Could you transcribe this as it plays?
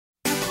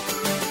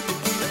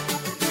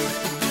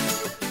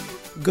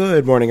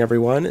Good morning,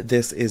 everyone.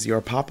 This is your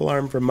Pop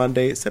Alarm for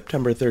Monday,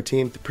 September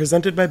 13th,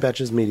 presented by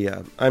Betches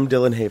Media. I'm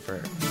Dylan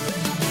Hafer.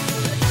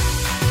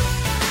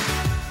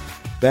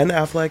 Ben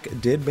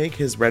Affleck did make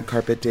his red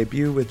carpet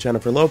debut with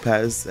Jennifer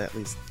Lopez, at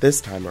least this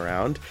time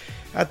around,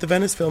 at the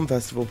Venice Film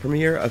Festival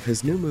premiere of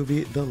his new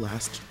movie, The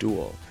Last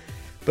Duel.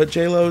 But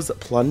J-Lo's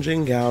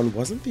plunging gown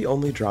wasn't the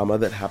only drama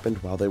that happened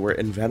while they were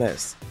in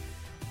Venice.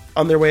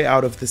 On their way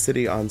out of the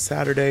city on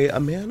Saturday, a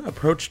man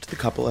approached the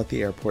couple at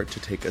the airport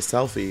to take a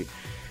selfie,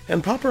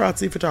 and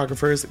paparazzi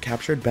photographers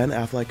captured Ben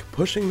Affleck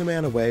pushing the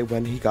man away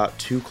when he got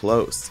too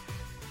close.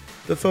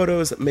 The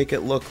photos make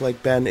it look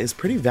like Ben is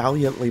pretty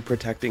valiantly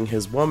protecting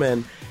his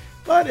woman,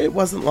 but it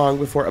wasn't long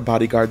before a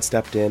bodyguard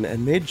stepped in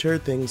and made sure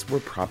things were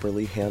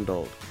properly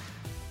handled.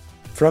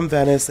 From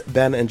Venice,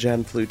 Ben and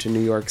Jen flew to New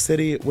York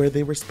City, where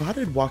they were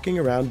spotted walking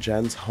around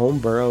Jen's home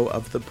borough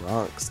of the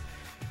Bronx.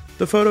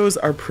 The photos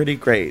are pretty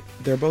great.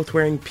 They're both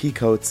wearing pea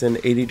coats in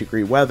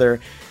 80-degree weather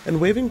and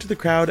waving to the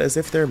crowd as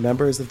if they're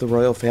members of the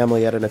royal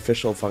family at an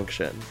official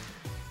function.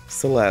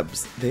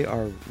 Celebs, they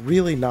are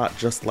really not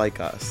just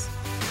like us.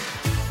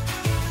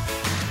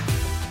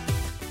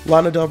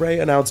 Lana Del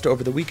Rey announced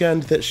over the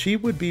weekend that she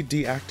would be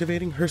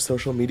deactivating her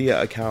social media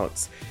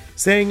accounts,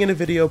 saying in a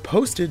video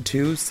posted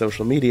to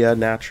social media,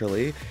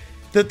 naturally,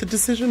 that the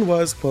decision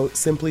was, quote,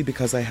 simply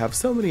because I have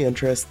so many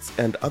interests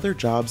and other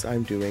jobs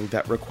I'm doing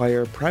that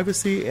require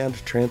privacy and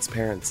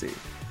transparency.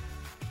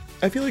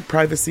 I feel like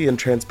privacy and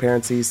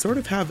transparency sort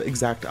of have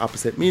exact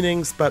opposite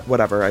meanings, but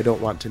whatever, I don't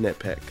want to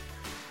nitpick.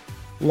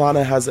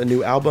 Lana has a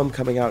new album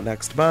coming out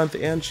next month,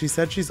 and she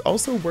said she's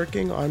also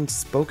working on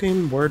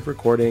spoken word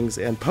recordings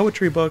and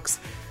poetry books,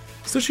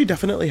 so she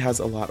definitely has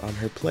a lot on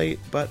her plate,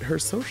 but her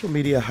social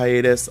media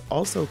hiatus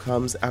also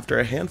comes after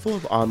a handful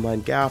of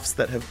online gaffes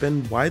that have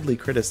been widely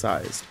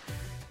criticized.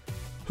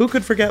 Who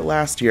could forget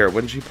last year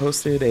when she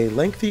posted a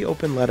lengthy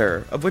open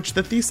letter, of which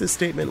the thesis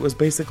statement was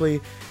basically,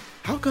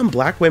 how come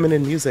black women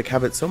in music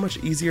have it so much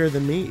easier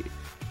than me?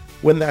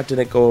 When that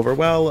didn't go over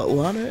well,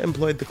 Lana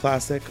employed the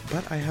classic,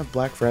 but I have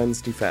black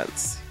friends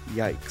defense.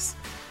 Yikes.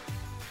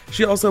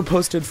 She also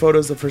posted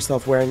photos of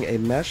herself wearing a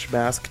mesh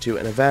mask to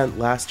an event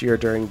last year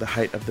during the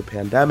height of the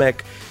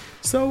pandemic,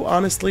 so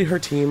honestly her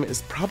team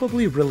is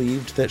probably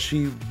relieved that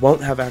she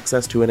won't have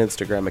access to an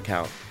Instagram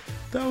account,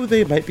 though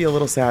they might be a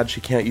little sad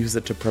she can't use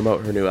it to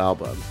promote her new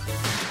album.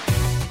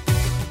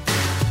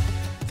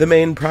 The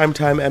main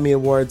Primetime Emmy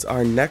Awards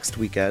are next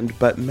weekend,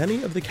 but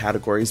many of the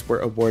categories were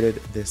awarded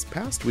this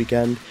past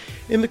weekend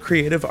in the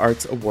Creative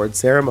Arts Award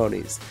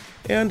ceremonies,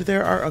 and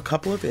there are a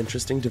couple of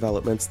interesting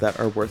developments that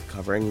are worth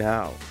covering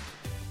now.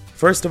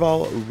 First of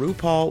all,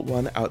 RuPaul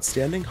won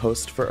Outstanding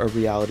Host for a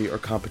Reality or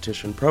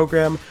Competition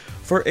Program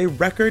for a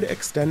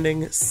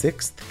record-extending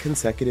 6th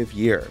consecutive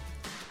year.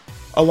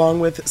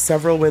 Along with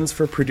several wins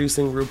for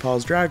producing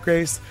RuPaul's Drag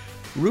Race,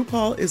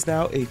 RuPaul is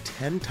now a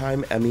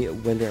 10-time Emmy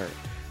winner,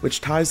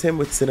 which ties him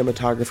with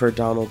cinematographer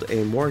Donald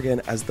A. Morgan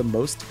as the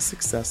most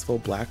successful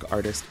black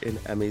artist in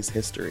Emmys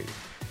history.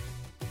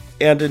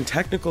 And in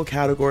technical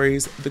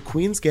categories, The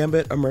Queen's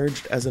Gambit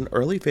emerged as an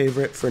early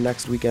favorite for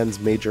next weekend's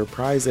major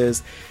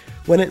prizes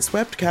when it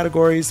swept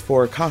categories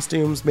for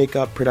costumes,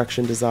 makeup,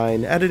 production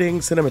design, editing,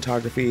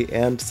 cinematography,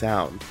 and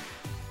sound.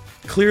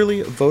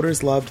 Clearly,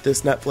 voters loved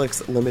this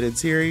Netflix limited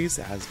series,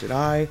 as did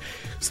I,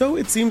 so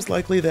it seems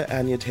likely that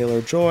Anya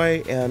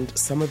Taylor-Joy and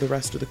some of the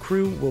rest of the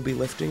crew will be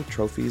lifting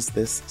trophies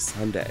this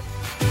Sunday.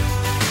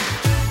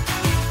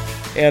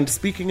 And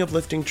speaking of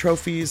lifting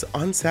trophies,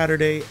 on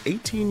Saturday,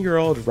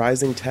 18-year-old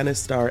rising tennis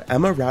star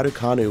Emma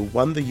Raducanu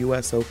won the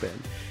US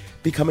Open,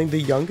 becoming the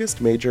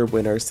youngest major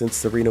winner since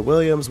Serena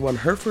Williams won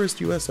her first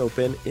US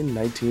Open in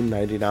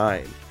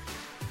 1999.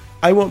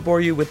 I won't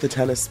bore you with the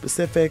tennis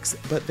specifics,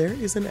 but there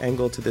is an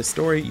angle to this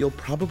story you'll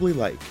probably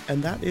like,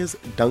 and that is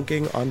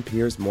dunking on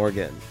Piers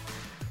Morgan.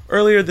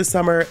 Earlier this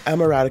summer,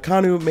 Emma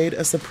Raducanu made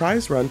a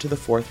surprise run to the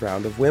 4th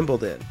round of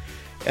Wimbledon,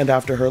 and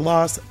after her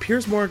loss,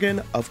 Piers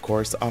Morgan, of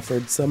course,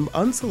 offered some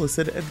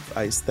unsolicited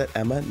advice that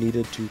Emma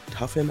needed to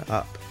toughen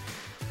up.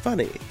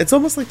 Funny, it's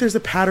almost like there's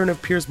a pattern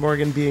of Piers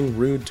Morgan being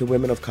rude to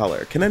women of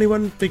color. Can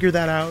anyone figure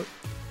that out?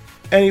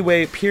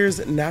 Anyway,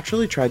 Piers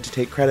naturally tried to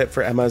take credit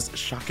for Emma's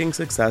shocking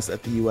success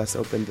at the US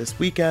Open this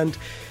weekend,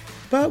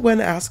 but when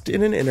asked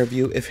in an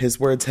interview if his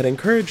words had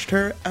encouraged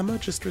her, Emma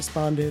just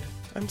responded,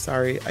 "I'm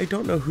sorry, I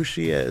don't know who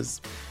she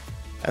is."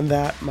 And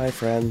that, my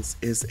friends,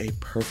 is a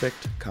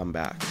perfect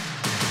comeback.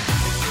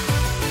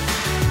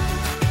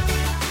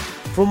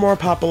 For more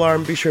Pop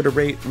Alarm, be sure to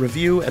rate,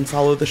 review, and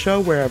follow the show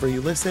wherever you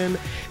listen,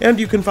 and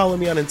you can follow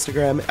me on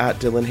Instagram at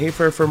Dylan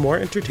Hafer for more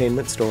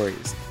entertainment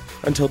stories.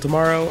 Until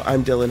tomorrow,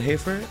 I'm Dylan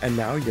Hafer, and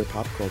now your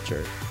pop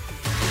culture.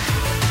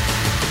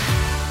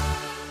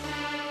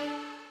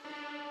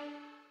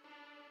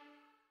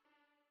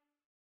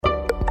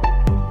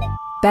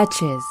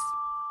 Betches.